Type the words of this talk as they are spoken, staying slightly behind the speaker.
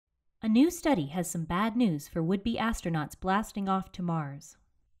A new study has some bad news for would-be astronauts blasting off to Mars.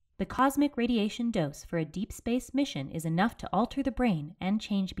 The cosmic radiation dose for a deep space mission is enough to alter the brain and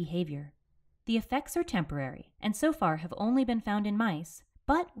change behavior. The effects are temporary, and so far have only been found in mice,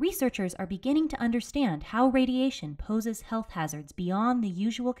 but researchers are beginning to understand how radiation poses health hazards beyond the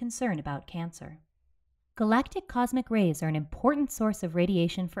usual concern about cancer. Galactic cosmic rays are an important source of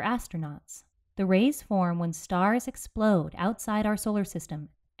radiation for astronauts. The rays form when stars explode outside our solar system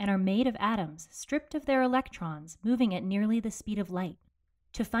and are made of atoms stripped of their electrons, moving at nearly the speed of light.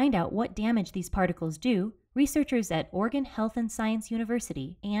 To find out what damage these particles do, researchers at Oregon Health and Science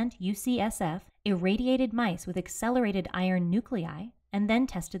University and UCSF irradiated mice with accelerated iron nuclei and then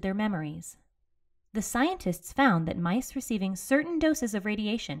tested their memories. The scientists found that mice receiving certain doses of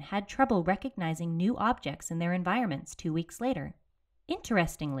radiation had trouble recognizing new objects in their environments 2 weeks later.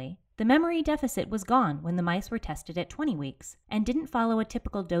 Interestingly, the memory deficit was gone when the mice were tested at 20 weeks and didn't follow a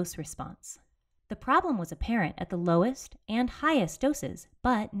typical dose response. The problem was apparent at the lowest and highest doses,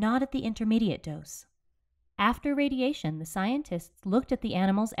 but not at the intermediate dose. After radiation, the scientists looked at the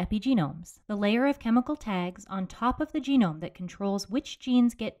animals' epigenomes, the layer of chemical tags on top of the genome that controls which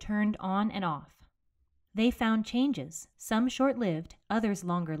genes get turned on and off. They found changes, some short-lived, others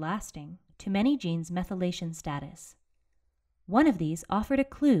longer-lasting, to many genes' methylation status. One of these offered a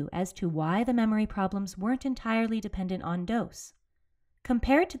clue as to why the memory problems weren't entirely dependent on dose.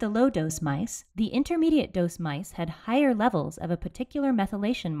 Compared to the low-dose mice, the intermediate-dose mice had higher levels of a particular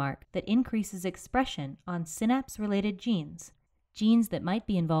methylation mark that increases expression on synapse-related genes, genes that might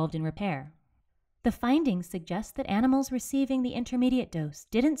be involved in repair. The findings suggest that animals receiving the intermediate dose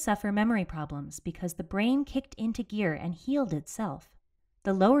didn't suffer memory problems because the brain kicked into gear and healed itself.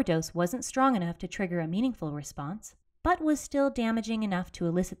 The lower dose wasn't strong enough to trigger a meaningful response, but was still damaging enough to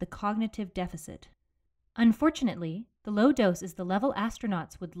elicit the cognitive deficit. Unfortunately, the low dose is the level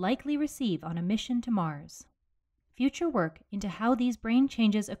astronauts would likely receive on a mission to Mars. Future work into how these brain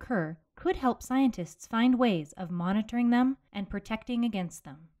changes occur could help scientists find ways of monitoring them and protecting against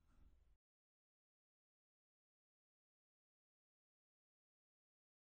them.